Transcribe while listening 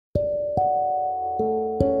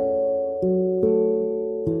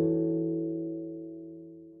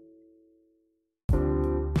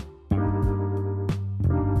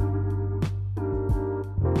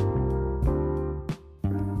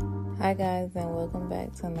and welcome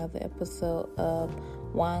back to another episode of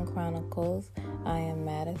Wine Chronicles. I am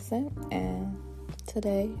Madison, and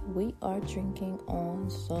today we are drinking on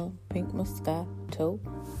some Pink Moscato.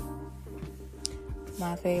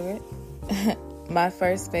 My favorite. My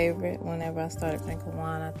first favorite. Whenever I started drinking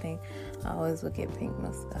wine, I think I always would get Pink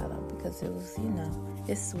Moscato because it was,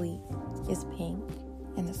 it's sweet, it's pink,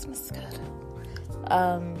 and it's Moscato.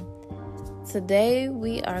 Today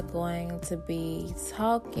we are going to be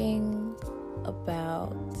talking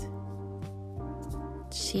about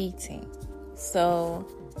cheating. So,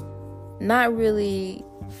 not really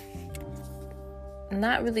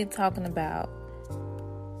talking about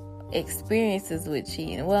experiences with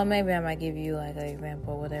cheating. Well, maybe I might give you like an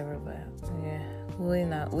example or whatever, but yeah,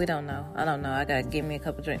 we don't know. I don't know. I gotta give me a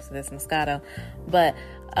couple drinks of this Moscato, but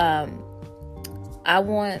I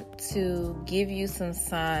want to give you some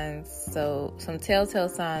signs, some telltale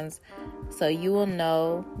signs, so you will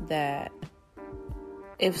know that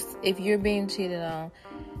if you're being cheated on,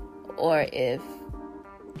 or if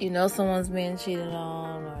you know someone's being cheated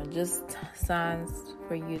on, or just signs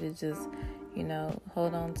for you to just,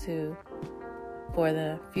 hold on to for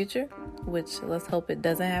the future, which let's hope it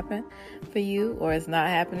doesn't happen for you, or it's not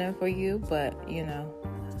happening for you, but,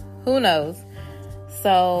 who knows?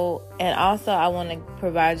 So, and also I want to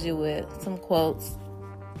provide you with some quotes,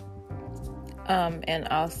 and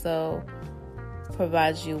also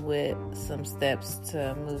provide you with some steps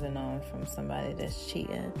to moving on from somebody that's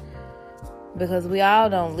cheating. Because we all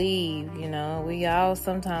don't leave,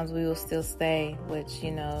 sometimes we will still stay, which,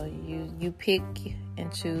 you pick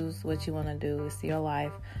and choose what you want to do. It's your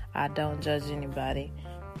life. I don't judge anybody,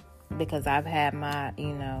 because I've had my,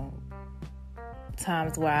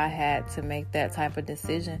 times where I had to make that type of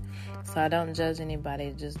decision. So I don't judge anybody.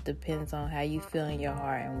 It just depends on how you feel in your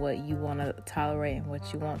heart and what you want to tolerate and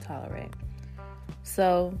what you won't tolerate.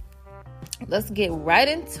 So let's get right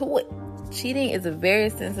into it. Cheating is a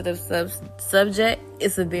very sensitive subject.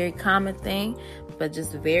 It's a very common thing, but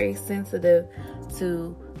just very sensitive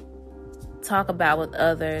to talk about with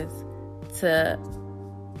others, to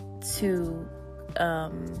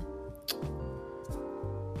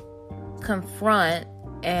confront,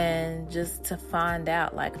 and just to find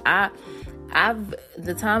out. Like I've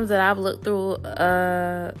the times that I've looked through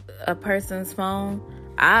a person's phone,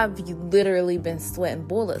 I've literally been sweating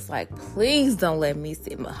bullets. Like, please don't let me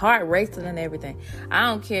see. My heart racing and everything. I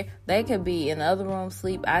don't care. They could be in the other room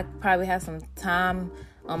sleep. I probably have some time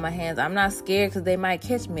on my hands. I'm not scared because they might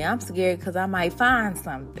catch me. I'm scared because I might find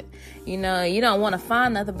something. You don't want to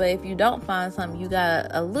find nothing, but if you don't find something, you got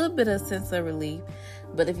a little bit of sense of relief.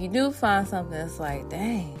 But if you do find something, it's like,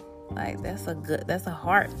 dang, like that's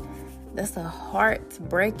a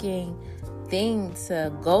heartbreaking thing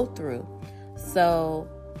to go through. So,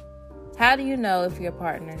 how do you know if your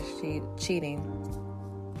partner's cheating?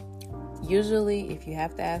 Usually, if you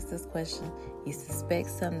have to ask this question, you suspect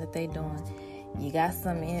something that they're doing. You got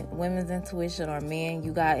some women's intuition, or men,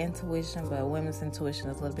 you got intuition, but women's intuition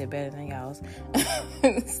is a little bit better than y'all's.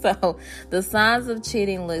 So, the signs of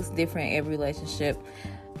cheating looks different in every relationship.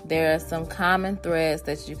 There are some common threads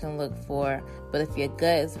that you can look for, but if your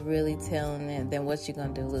gut is really telling it, then what you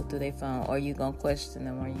gonna do? Look through their phone, or you gonna question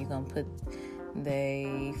them, or you gonna put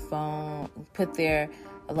their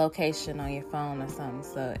location on your phone or something.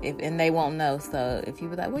 So and they won't know. So if you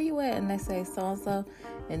be like, where you at? And they say so and so,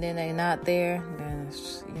 and then they not there, then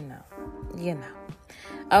it's, you know.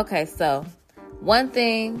 Okay, so one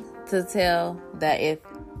thing to tell that if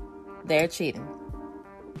they're cheating: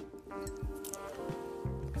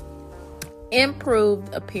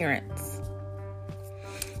 improved appearance.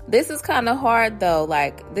 This is kind of hard though.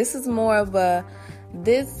 Like, this is more of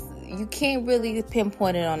you can't really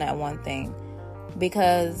pinpoint it on that one thing,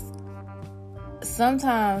 because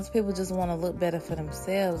sometimes people just want to look better for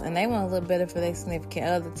themselves, and they want to look better for their significant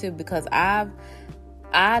other too. Because I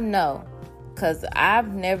know, because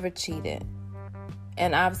I've never cheated,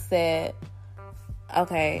 and I've said,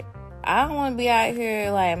 okay, I don't want to be out here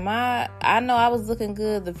like I know I was looking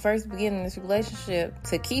good the first beginning of this relationship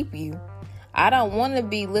to keep you. I don't want to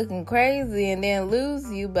be looking crazy and then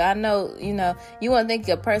lose you, but I know, you won't think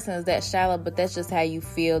your person is that shallow, but that's just how you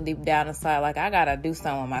feel deep down inside. Like, I got to do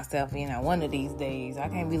something with myself, one of these days. I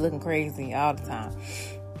can't be looking crazy all the time.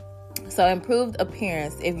 So, improved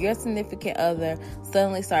appearance. If your significant other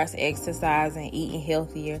suddenly starts exercising, eating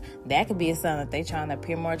healthier, that could be a sign that they're trying to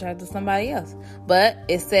appear more attractive to somebody else. But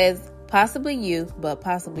it says possibly you, but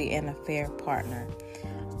possibly an affair partner.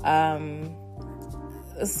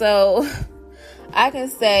 So it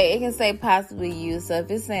can say possibly you. So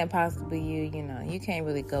if it's saying possibly you, you can't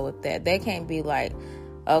really go with that. They can't be like,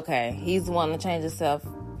 okay, he's wanting to change himself.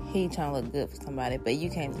 he trying to look good for somebody, but you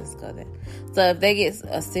can't just go there. So if they get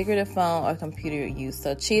a secretive phone or computer use,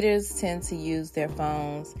 so cheaters tend to use their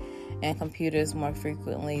phones and computers more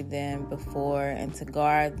frequently than before, and to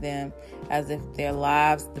guard them as if their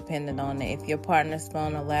lives depended on it. If your partner's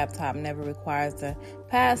phone or laptop never required a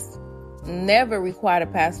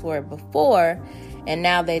password before, and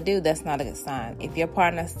now they do, that's not a good sign. If your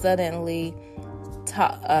partner suddenly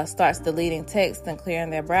starts deleting texts and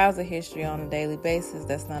clearing their browser history on a daily basis,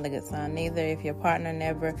 that's not a good sign either. If your partner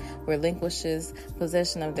never relinquishes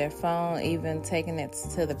possession of their phone, even taking it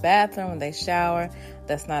to the bathroom when they shower,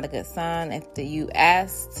 that's not a good sign. If you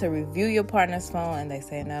ask to review your partner's phone and they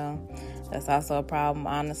say no, that's also a problem.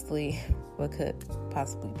 Honestly, what could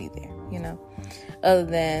possibly be there, other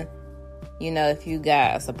than, if you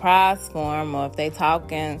got a surprise for them, or if they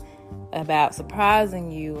talking about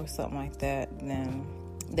surprising you or something like that, then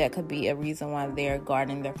that could be a reason why they're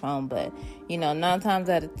guarding their phone. But 9 times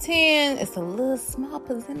out of 10, it's a little small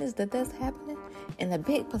percentage that's happening, and a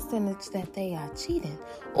big percentage that they are cheating,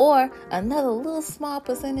 or another little small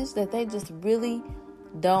percentage that they just really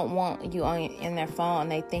don't want you in their phone,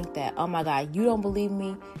 and they think that, oh my God, you don't believe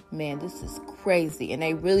me? Man, this is crazy. And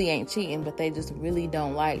they really ain't cheating, but they just really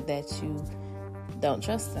don't like that you don't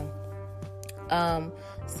trust them.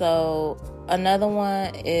 So another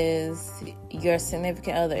one is your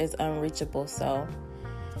significant other is unreachable. So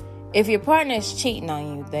if your partner is cheating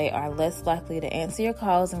on you, they are less likely to answer your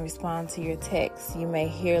calls and respond to your texts. You may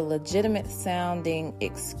hear legitimate sounding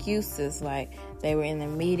excuses like they were in a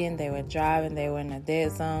meeting, they were driving, they were in a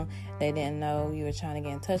dead zone, they didn't know you were trying to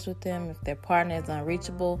get in touch with them. If their partner is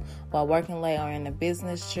unreachable while working late or in a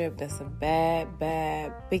business trip, that's a bad,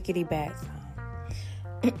 biggity bad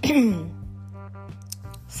sign.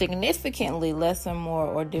 Significantly less or more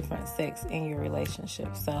or different sex in your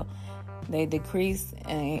relationship. So they decrease,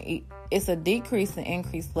 and it's a decrease and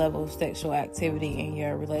increased level of sexual activity in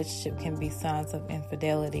your relationship can be signs of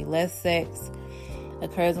infidelity. Less sex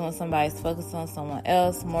occurs when somebody's focused on someone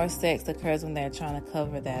else. More sex occurs when they're trying to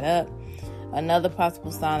cover that up. Another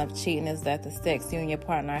possible sign of cheating is that the sex you and your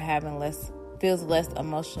partner are having feels less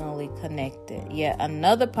emotionally connected. Yet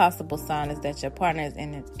another possible sign is that your partner is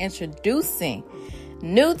introducing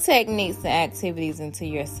new techniques and activities into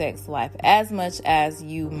your sex life. As much as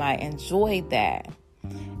you might enjoy that,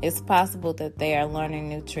 it's possible that they are learning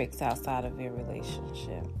new tricks outside of your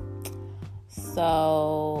relationship.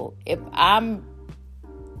 So if I'm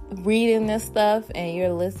reading this stuff and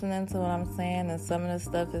you're listening to what I'm saying, and some of this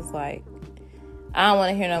stuff is like, I don't want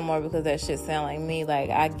to hear no more because that shit sound like me. Like,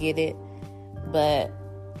 I get it, but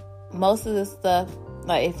most of this stuff,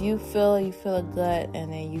 like, if you feel a gut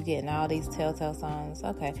and then you getting all these telltale signs,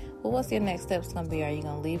 okay, well, what's your next steps going to be? Are you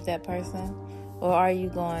going to leave that person? Or are you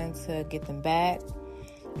going to get them back?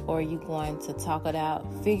 Or are you going to talk it out,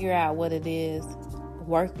 figure out what it is,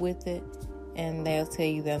 work with it, and they'll tell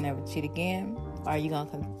you they'll never cheat again? Are you going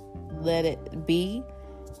to let it be?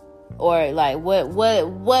 Or, like,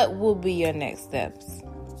 what will be your next steps?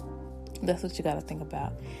 That's what you got to think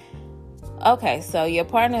about. Okay, so your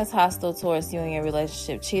partner is hostile towards you and your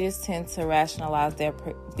relationship. Cheaters tend to rationalize their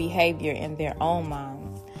behavior in their own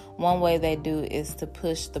minds. One way they do is to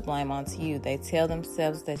push the blame onto you. They tell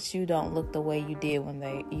themselves that you don't look the way you did when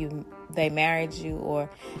they married you, or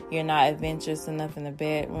you're not adventurous enough in the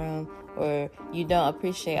bedroom, or you don't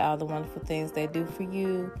appreciate all the wonderful things they do for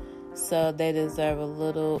you. So they deserve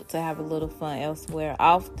to have a little fun elsewhere.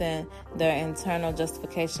 Often their internal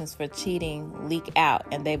justifications for cheating leak out,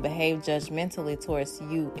 and they behave judgmentally towards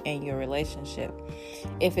you and your relationship.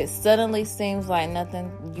 If it suddenly seems like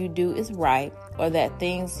nothing you do is right, or that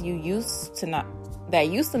things that used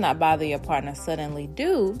to not bother your partner suddenly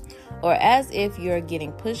do, or as if you're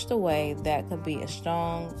getting pushed away, that could be a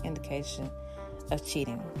strong indication of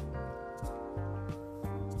cheating.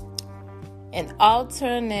 An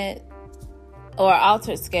altered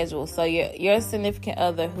schedule. So your significant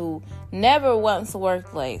other who never once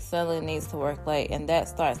worked late suddenly needs to work late, and that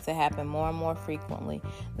starts to happen more and more frequently.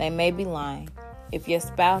 They may be lying. If your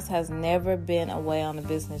spouse has never been away on a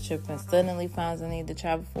business trip and suddenly finds a need to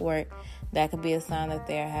travel for work, that could be a sign that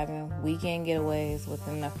they are having weekend getaways with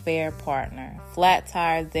an affair partner. Flat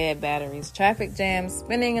tires, dead batteries, traffic jams,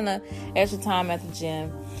 spending an extra time at the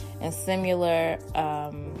gym, and similar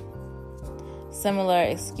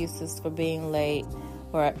excuses for being late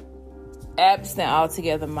or absent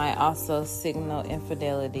altogether might also signal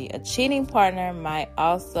infidelity. A cheating partner might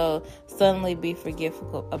also suddenly be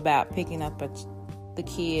forgetful about picking up the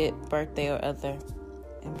kid, birthday, or other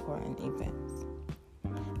important events.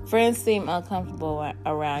 Friends seem uncomfortable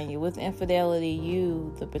around you. With infidelity,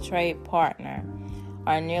 you, the betrayed partner,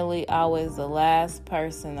 are nearly always the last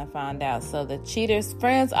person to find out. So the cheater's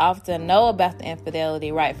friends often know about the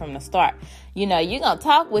infidelity right from the start. You're going to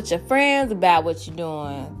talk with your friends about what you're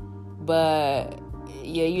doing, but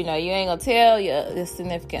you ain't going to tell your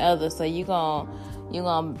significant other. So you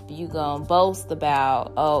gonna boast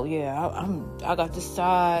about, oh yeah, I got this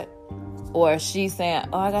side, or she's saying,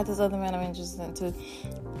 oh, I got this other man I'm interested in too.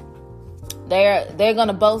 They're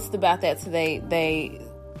gonna boast about that to they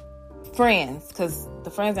friends, because the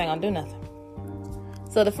friends ain't gonna do nothing.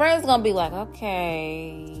 So the friend's gonna be like,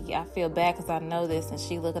 okay, I feel bad because I know this, and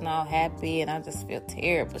she looking all happy, and I just feel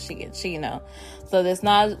terrible. She get cheated. So this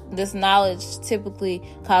knowledge typically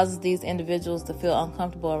causes these individuals to feel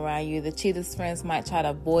uncomfortable around you. The cheater's friends might try to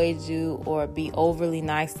avoid you or be overly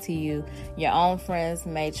nice to you. Your own friends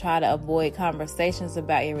may try to avoid conversations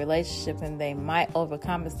about your relationship, and they might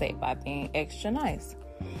overcompensate by being extra nice.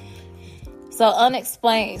 So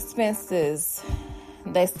unexplained expenses.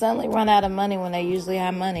 They suddenly run out of money when they usually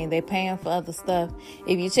have money. They paying for other stuff.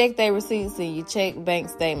 If you check their receipts and you check bank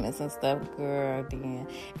statements and stuff, girl, then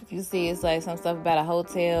if you see it's like some stuff about a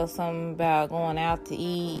hotel, something about going out to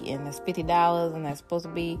eat, and it's $50 and that's supposed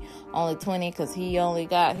to be only $20 because he only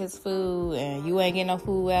got his food and you ain't getting no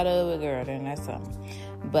food out of it, girl, then that's something.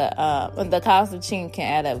 But the cost of cheating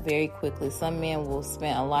can add up very quickly. Some men will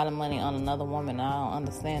spend a lot of money on another woman. I don't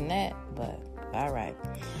understand that, but all right.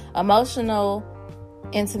 Emotional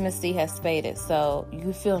intimacy has faded, so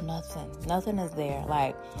you feel nothing is there.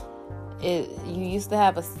 Like you used to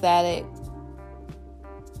have a static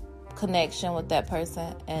connection with that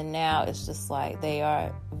person, and now it's just like they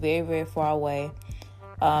are very, very far away.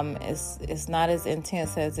 It's not as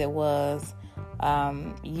intense as it was.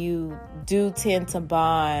 You do tend to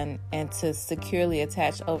bond and to securely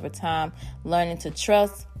attach over time, learning to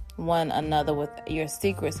trust one another with your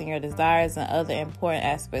secrets and your desires and other important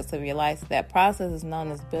aspects of your life. That process is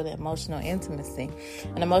known as building emotional intimacy.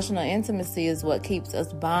 And emotional intimacy is what keeps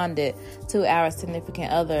us bonded to our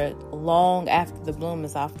significant other long after the bloom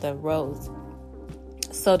is off the rose,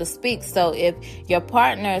 so to speak. So if your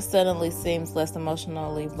partner suddenly seems less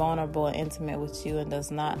emotionally vulnerable and intimate with you and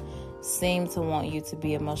does not seem to want you to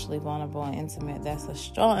be emotionally vulnerable and intimate, that's a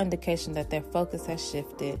strong indication that their focus has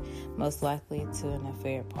shifted, most likely to an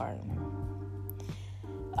affair partner.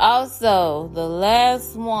 Also, the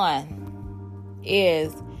last one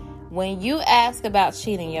is when you ask about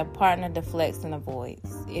cheating, your partner deflects and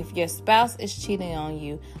avoids. If your spouse is cheating on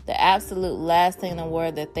you, the absolute last thing in the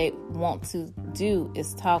world that they want to do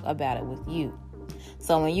is talk about it with you.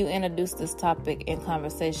 So when you introduce this topic in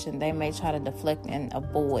conversation, they may try to deflect and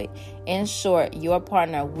avoid. In short, your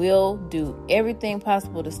partner will do everything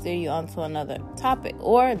possible to steer you onto another topic,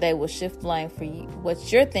 or they will shift blame for you,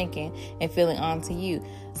 what you're thinking and feeling onto you.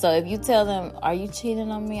 So if you tell them, are you cheating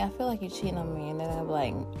on me? I feel like you're cheating on me. And then they'll be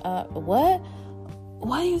like, what?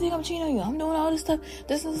 Why do you think I'm cheating on you? I'm doing all this stuff.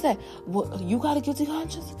 This and that. What, you got a guilty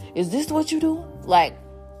conscience? Is this what you do? Like,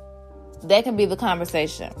 that can be the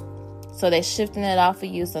conversation. So they're shifting it off of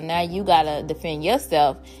you. So now you got to defend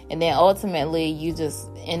yourself. And then ultimately you just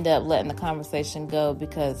end up letting the conversation go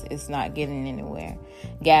because it's not getting anywhere.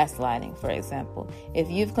 Gaslighting, for example. If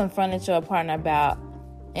you've confronted your partner about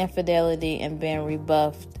infidelity and been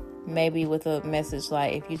rebuffed, maybe with a message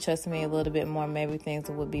like, if you trust me a little bit more, maybe things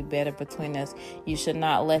would be better between us. You should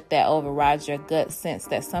not let that override your gut sense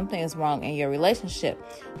that something is wrong in your relationship.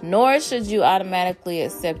 Nor should you automatically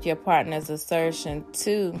accept your partner's assertion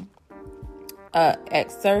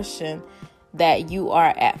that you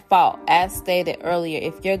are at fault. As stated earlier,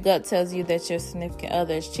 if your gut tells you that your significant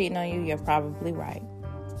other is cheating on you, you're probably right.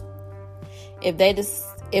 If they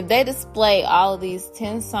display all of these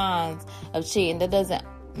 10 signs of cheating, that doesn't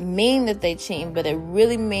mean that they cheating, but it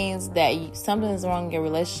really means that something is wrong in your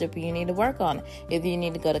relationship and you need to work on it. If you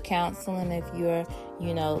need to go to counseling, if you're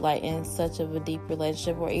like in such of a deep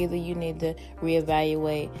relationship, or either you need to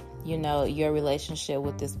reevaluate your relationship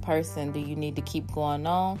with this person. Do you need to keep going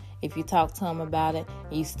on? If you talk to them about it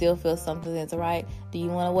and you still feel something is right, do you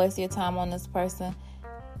want to waste your time on this person?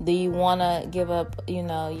 Do you want to give up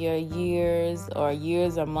your years or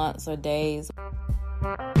months or days?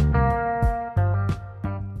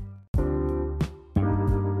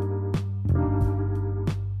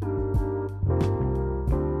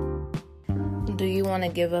 Do you want to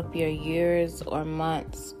give up your years or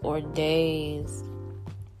months or days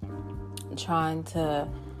trying to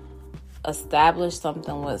establish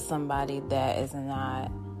something with somebody that is not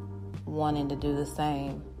wanting to do the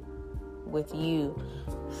same with you?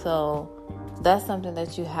 So that's something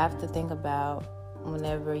that you have to think about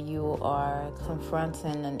whenever you are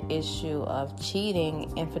confronting an issue of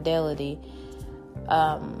cheating, infidelity.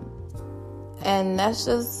 And that's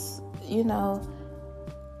just, you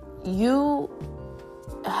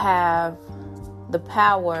have the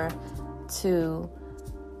power to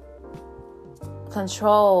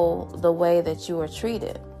control the way that you are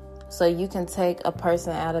treated. So you can take a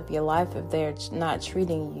person out of your life if they're not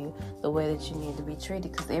treating you the way that you need to be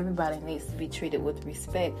treated, because everybody needs to be treated with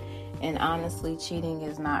respect. And honestly, cheating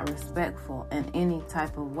is not respectful in any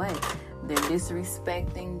type of way. They're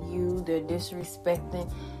disrespecting you. They're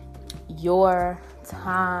disrespecting your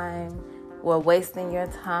time, or wasting your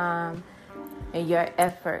time and your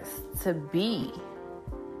efforts to be.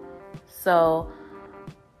 So,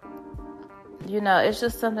 it's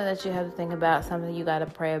just something that you have to think about, something you got to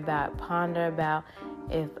pray about, ponder about.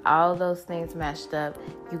 If all those things matched up,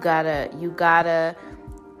 you gotta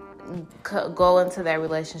go into that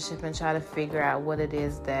relationship and try to figure out what it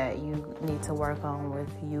is that you need to work on with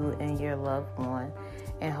you and your loved one.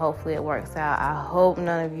 And hopefully it works out. I hope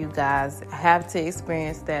none of you guys have to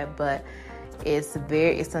experience that, but it's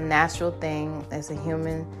a natural thing. It's a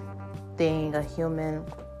human thing, a human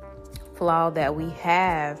flaw that we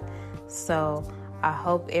have. So I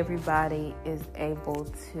hope everybody is able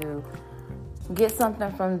to get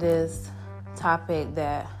something from this topic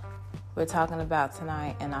that we're talking about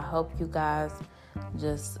tonight. And I hope you guys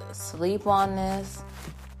just sleep on this.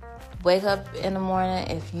 Wake up in the morning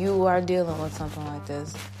if you are dealing with something like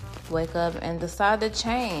this. Wake up and decide to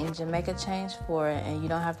change and make a change for it. And you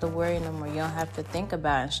don't have to worry no more. You don't have to think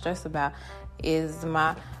about and stress about, is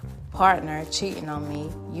my partner cheating on me?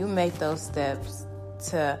 You make those steps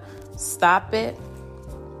to stop it,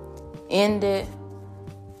 end it,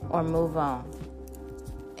 or move on.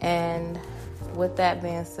 And with that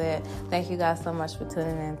being said, thank you guys so much for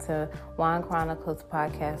tuning in to Wine Chronicles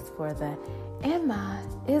podcast for the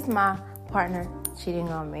is my partner cheating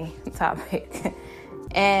on me topic.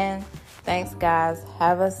 And thanks, guys.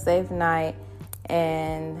 Have a safe night,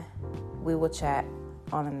 and we will chat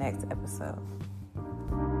on the next episode.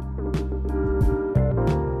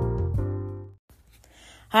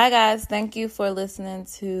 Hi, guys. Thank you for listening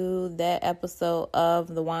to that episode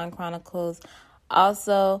of the Wine Chronicles.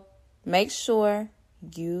 Also, make sure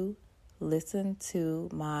you listen to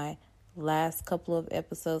my last couple of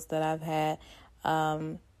episodes that I've had,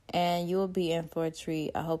 and you will be in for a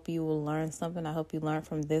treat. I hope you will learn something. I hope you learned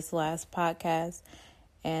from this last podcast.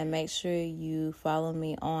 And make sure you follow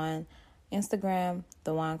me on Instagram,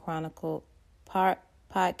 The Wine Chronicle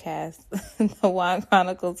podcast, The Wine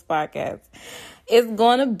Chronicles podcast. It's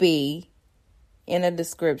going to be in a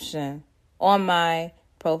description on my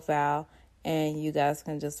profile, and you guys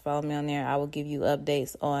can just follow me on there. I will give you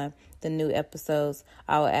updates on the new episodes.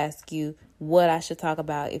 I will ask you what I should talk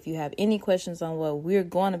about if you have any questions on what we're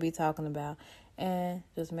going to be talking about. And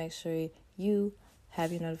just make sure you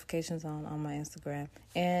have your notifications on my Instagram.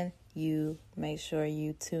 And you make sure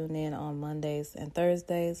you tune in on Mondays and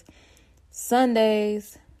Thursdays,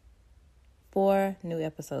 Sundays, for new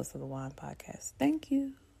episodes of the Wine Podcast. Thank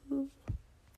you.